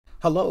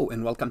Hello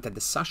and welcome to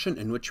this session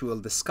in which we will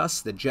discuss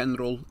the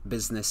general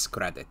business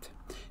credit.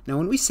 Now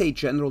when we say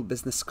general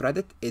business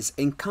credit is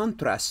in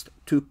contrast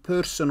to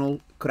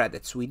personal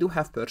credits. We do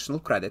have personal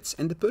credits,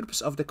 and the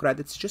purpose of the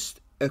credits, just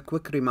a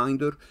quick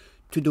reminder,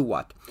 to do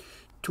what?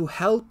 To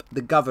help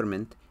the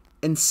government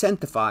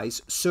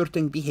incentivize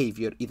certain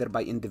behavior either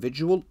by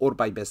individual or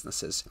by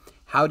businesses.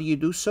 How do you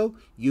do so?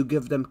 You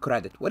give them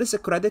credit. What is a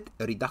credit?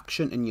 A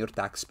reduction in your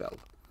tax bill.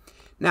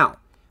 Now,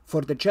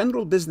 for the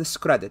general business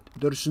credit,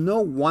 there's no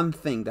one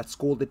thing that's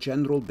called a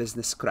general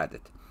business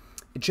credit.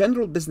 A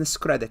general business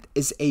credit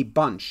is a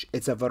bunch,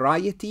 it's a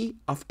variety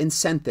of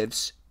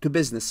incentives to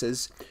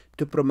businesses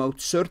to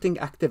promote certain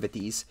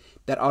activities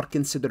that are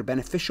considered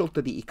beneficial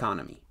to the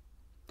economy.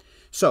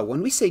 So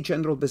when we say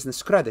general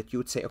business credit, you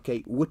would say,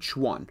 okay, which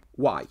one?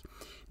 Why?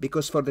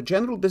 Because for the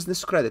general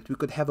business credit, we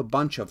could have a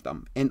bunch of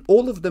them, and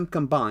all of them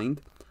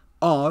combined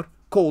are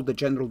called the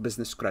general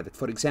business credit.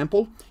 For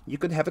example, you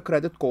could have a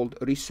credit called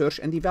research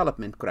and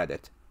development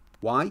credit.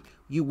 Why?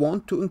 You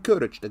want to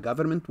encourage, the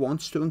government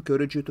wants to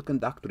encourage you to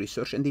conduct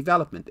research and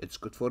development. It's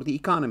good for the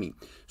economy.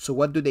 So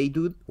what do they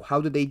do? How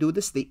do they do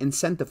this? They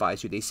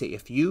incentivize you. They say,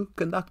 if you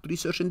conduct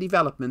research and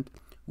development,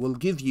 we'll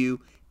give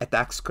you a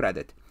tax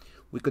credit.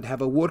 We could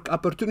have a work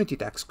opportunity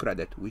tax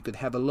credit. We could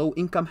have a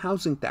low-income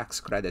housing tax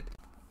credit,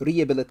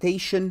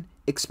 rehabilitation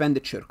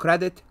expenditure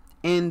credit,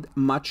 and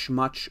much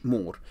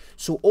more.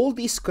 So all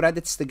these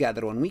credits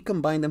together, when we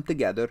combine them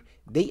together,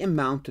 they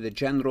amount to the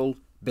general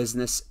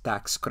business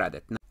tax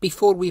credit. Now,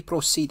 before we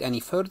proceed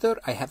any further,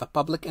 I have a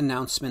public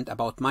announcement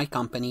about my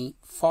company,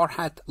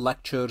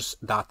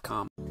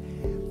 farhatlectures.com.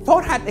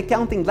 Farhat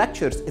Accounting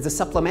Lectures is a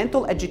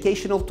supplemental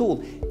educational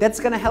tool that's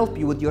going to help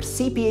you with your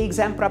CPA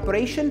exam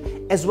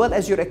preparation as well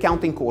as your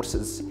accounting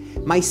courses.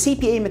 My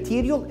CPA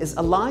material is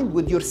aligned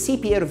with your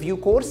CPA review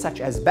course such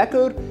as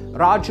Becker,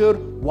 Roger,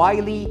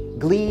 Wiley,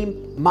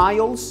 Gleam,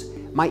 Miles.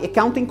 My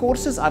accounting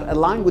courses are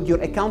aligned with your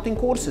accounting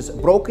courses,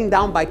 broken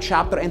down by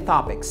chapter and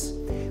topics.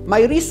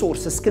 My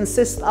resources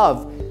consist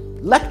of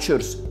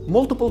lectures,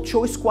 multiple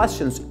choice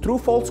questions,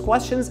 true-false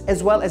questions,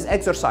 as well as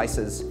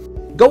exercises.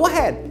 Go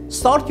ahead,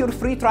 start your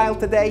free trial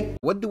today.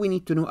 What do we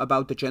need to know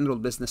about the general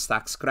business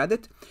tax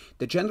credit?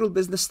 The general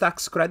business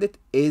tax credit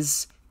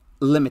is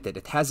limited.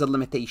 It has a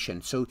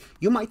limitation. So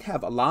you might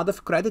have a lot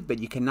of credit, but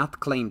you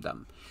cannot claim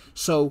them.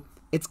 So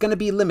it's going to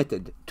be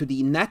limited to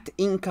the net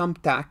income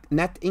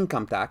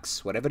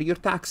tax, whatever your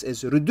tax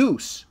is,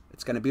 reduce.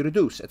 It's going to be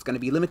reduced. It's going to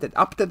be limited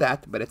up to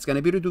that, but it's going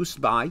to be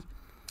reduced by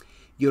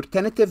your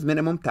tentative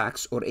minimum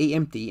tax, or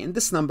AMT, and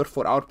this number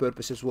for our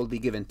purposes will be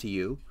given to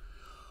you,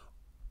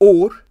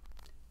 or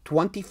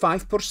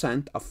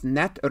 25% of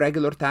net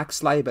regular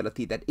tax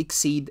liability that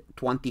exceed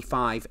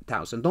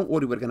 $25,000. Don't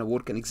worry, we're going to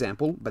work an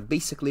example, but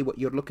basically what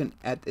you're looking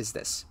at is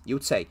this. You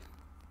would say,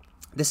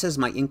 this is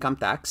my income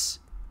tax,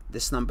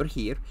 this number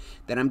here,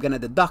 then I'm going to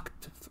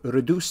deduct,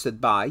 reduce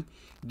it by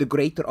the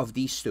greater of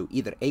these two,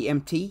 either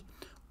AMT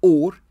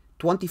or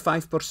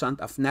 25%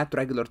 of net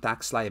regular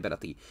tax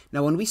liability.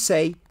 Now, when we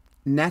say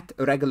net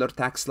regular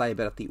tax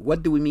liability,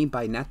 what do we mean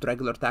by net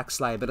regular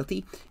tax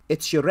liability?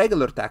 It's your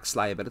regular tax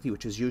liability,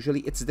 which is usually,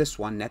 it's this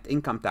one, net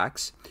income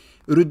tax,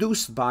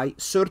 reduced by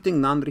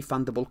certain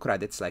non-refundable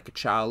credits like a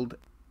child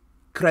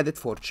credit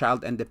for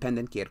child and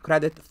dependent care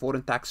credit,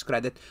 foreign tax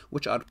credit,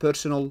 which are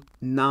personal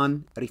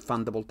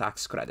non-refundable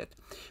tax credit.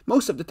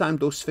 Most of the time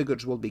those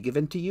figures will be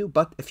given to you,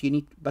 but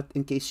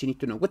in case you need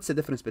to know what's the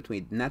difference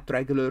between net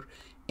regular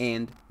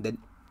and the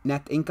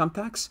net income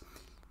tax,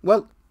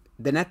 well,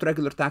 the net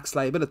regular tax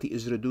liability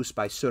is reduced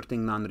by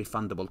certain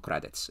non-refundable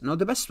credits. Now,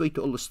 the best way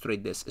to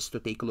illustrate this is to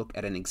take a look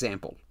at an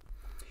example.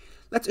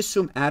 Let's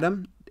assume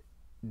Adam,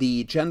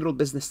 the general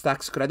business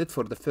tax credit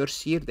for the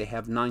first year, they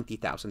have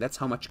 90,000. That's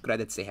how much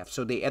credits they have.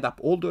 So they add up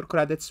all their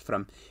credits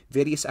from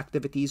various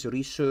activities,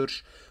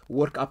 research,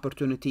 work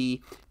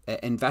opportunity,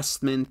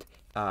 investment,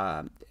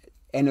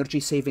 energy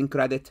saving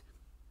credit.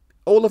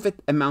 All of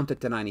it amounted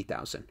to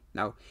 90,000.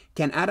 Now,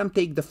 can Adam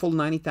take the full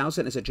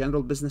 90,000 as a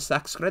general business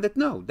tax credit?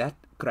 No, that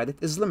credit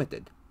is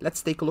limited.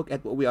 Let's take a look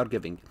at what we are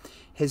giving.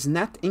 His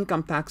net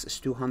income tax is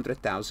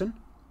 200,000.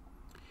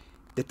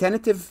 The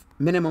tentative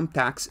minimum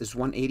tax is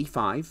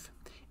 185,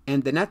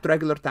 and the net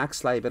regular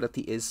tax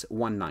liability is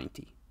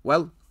 190.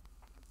 Well,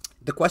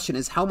 the question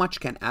is, how much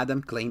can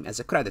Adam claim as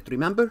a credit?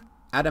 Remember,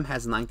 Adam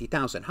has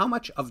 90,000. How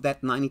much of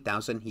that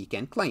 90,000 he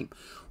can claim?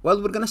 Well,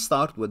 we're going to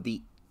start with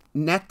the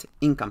net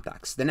income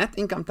tax. The net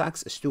income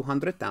tax is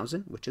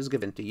 200,000, which is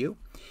given to you.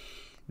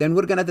 Then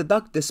we're going to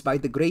deduct this by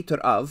the greater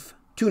of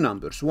two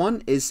numbers.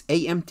 One is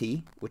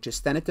AMT, which is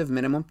tentative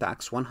minimum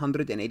tax,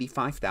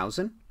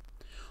 185,000,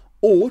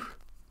 or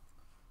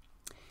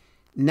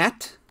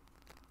net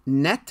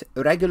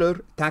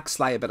regular tax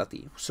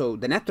liability. So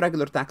the net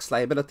regular tax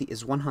liability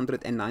is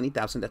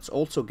 190,000. That's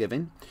also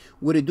given.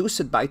 We reduce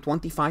it by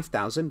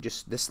 25,000.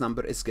 Just this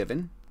number is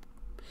given.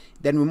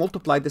 Then we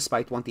multiply this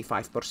by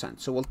 25%.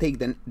 So we'll take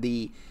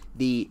the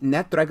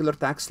net regular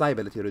tax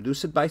liability,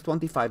 reduce it by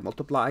 25,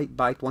 multiply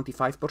by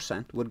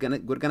 25%. We're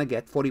gonna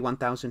get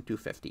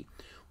 41,250.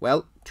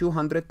 Well,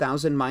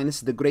 200,000 minus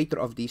the greater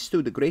of these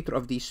two. The greater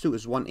of these two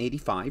is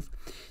 185.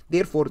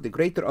 Therefore, the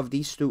greater of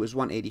these two is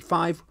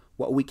 185.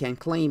 What we can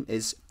claim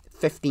is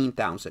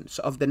 15,000.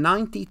 So of the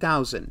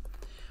 90,000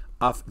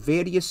 of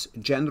various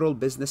general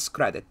business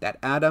credit that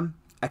Adam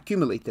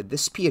accumulated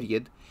this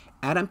period,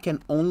 Adam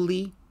can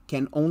only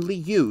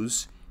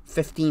use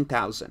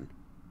 15,000.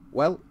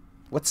 Well,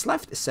 what's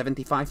left is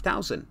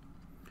 75,000.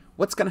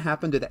 What's going to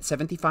happen to that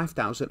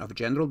 75,000 of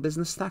general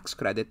business tax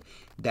credit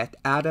that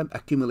Adam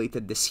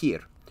accumulated this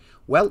year?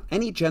 Well,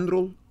 any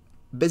general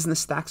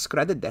business tax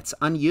credit that's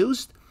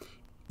unused,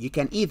 you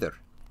can either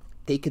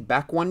take it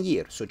back 1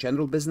 year. So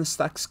general business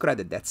tax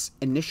credit that's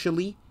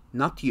initially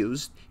not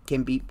used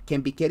can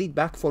be carried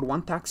back for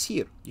 1 tax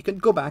year. You can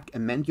go back,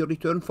 amend your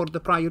return for the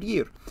prior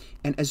year,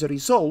 and as a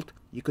result,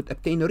 you could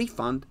obtain a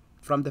refund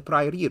from the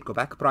prior year. Go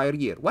back prior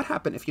year. What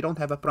happens if you don't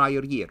have a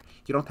prior year?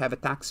 You don't have a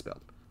tax bill.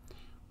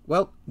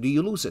 Well, do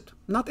you lose it?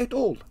 Not at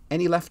all.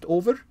 Any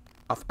leftover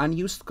of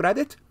unused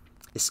credit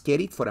is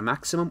carried for a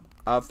maximum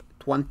of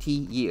 20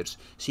 years.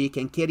 So you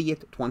can carry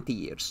it 20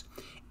 years.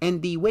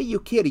 And the way you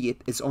carry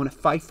it is on a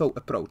FIFO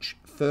approach.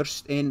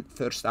 First in,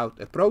 first out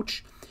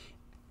approach.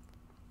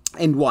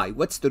 And why?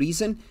 What's the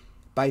reason?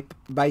 By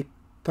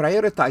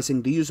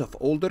prioritizing the use of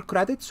older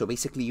credit, so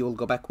basically you will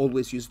go back,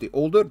 always use the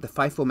older. The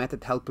FIFO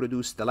method help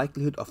reduce the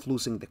likelihood of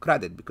losing the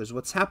credit, because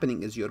what's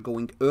happening is you're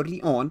going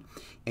early on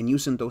and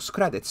using those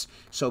credits.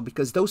 So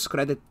because those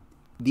credit,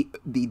 the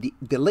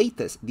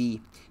latest,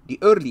 the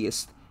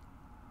earliest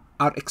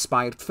are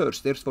expired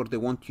first, therefore they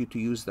want you to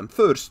use them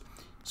first.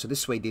 So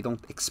this way they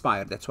don't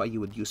expire. That's why you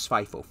would use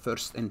FIFO,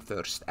 first in,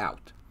 first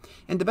out.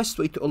 And the best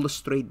way to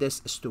illustrate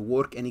this is to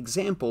work an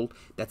example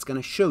that's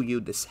going to show you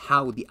this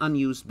how the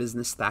unused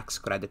business tax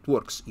credit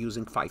works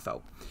using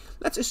FIFO.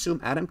 Let's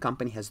assume Adam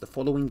Company has the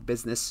following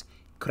business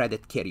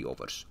credit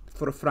carryovers.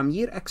 From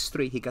year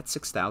X3, he got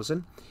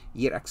 6,000,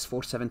 year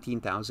X4,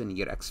 17,000,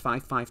 year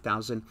X5,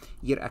 5,000,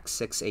 year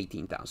X6,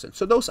 18,000.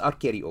 So those are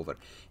carryover.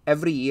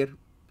 Every year,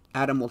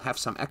 Adam will have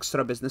some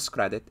extra business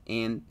credit,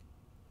 and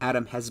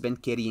Adam has been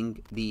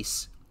carrying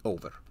these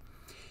over.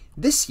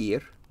 This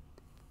year,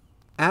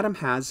 Adam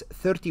has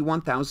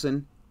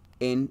 31,000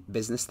 in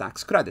business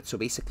tax credit. So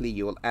basically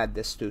you will add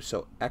this to,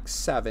 so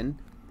X7,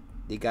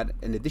 they got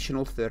an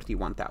additional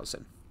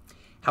 31,000.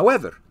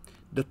 However,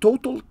 the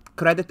total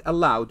credit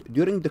allowed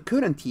during the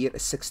current year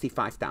is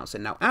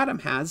 65,000. Now Adam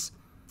has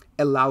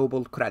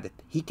allowable credit.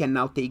 He can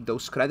now take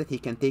those credit. He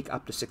can take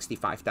up to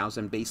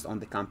 65,000 based on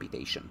the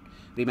computation.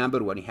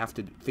 Remember, when you have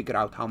to figure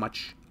out how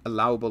much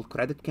allowable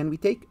credit can we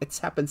take, it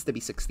happens to be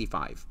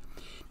 65.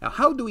 Now,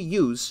 how do we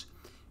use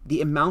the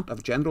amount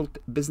of general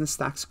business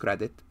tax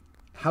credit?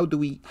 How do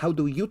we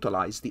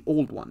utilize the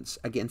old ones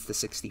against the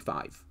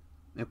 65?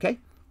 Okay,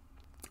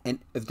 and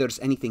if there's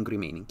anything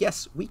remaining,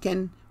 yes, we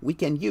can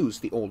use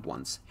the old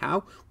ones.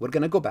 How? We're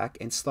gonna go back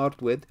and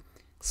start with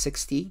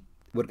 60.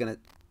 We're gonna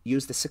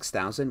use the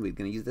 6,000. We're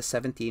gonna use the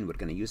 17. We're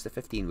gonna use the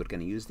 15. We're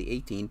gonna use the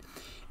 18,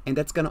 and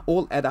that's gonna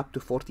all add up to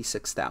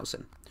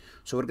 46,000.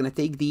 So we're gonna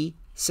take the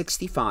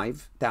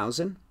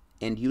 65,000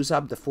 and use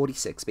up the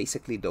 46.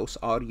 Basically, those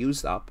are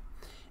used up.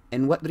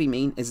 And what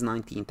remain is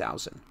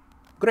 19,000.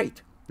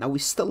 Great. Now we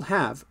still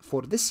have,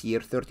 for this year,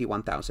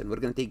 31,000. We're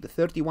going to take the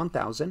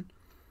 31,000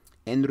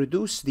 and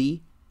reduce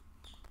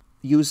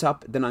use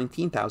up the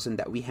 19,000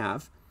 that we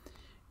have,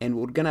 and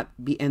we're going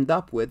to end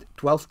up with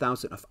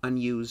 12,000 of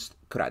unused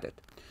credit.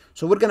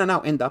 So we're going to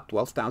now end up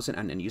 12,000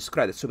 and unused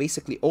credit. So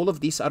basically all of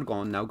these are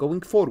gone. Now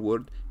going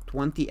forward,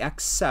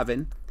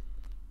 20x7,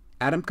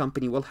 Adam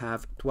Company will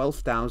have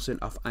 12,000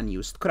 of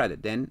unused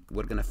credit. Then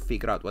we're going to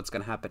figure out what's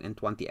going to happen in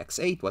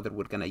 20x8, whether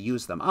we're going to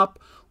use them up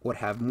or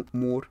have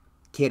more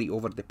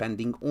carryover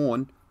depending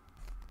on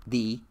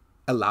the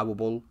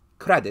allowable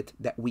credit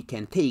that we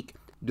can take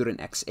during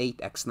X8,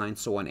 X9,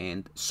 so on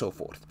and so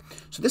forth.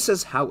 So this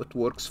is how it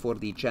works for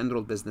the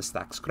general business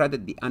tax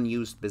credit, the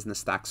unused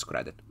business tax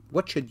credit.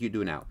 What should you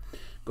do now?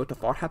 Go to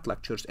Farhat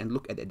Lectures and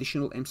look at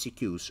additional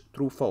MCQs,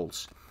 true,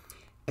 false.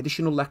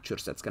 Additional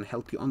lectures that's going to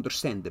help you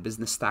understand the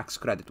business tax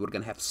credit. We're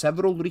going to have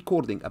several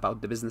recordings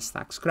about the business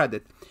tax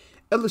credit,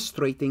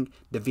 illustrating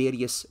the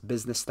various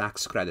business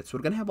tax credits. We're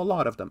going to have a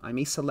lot of them. I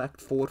may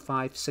select 4,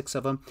 5, 6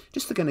 of them,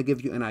 just to kind of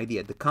give you an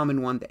idea. The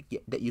common one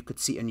that you could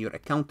see in your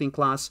accounting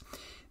class,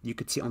 you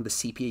could see on the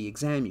CPA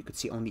exam, you could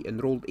see on the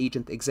enrolled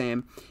agent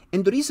exam.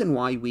 And the reason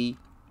why we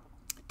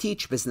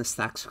teach business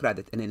tax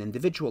credit in an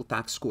individual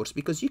tax course,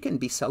 because you can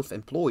be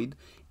self-employed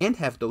and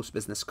have those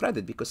business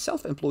credit, because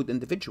self-employed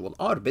individuals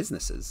are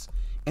businesses,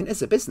 and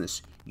as a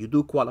business you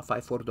do qualify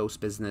for those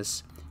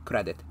business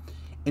credit.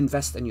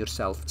 Invest in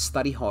yourself,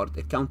 study hard,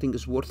 accounting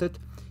is worth it,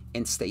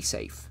 and stay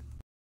safe.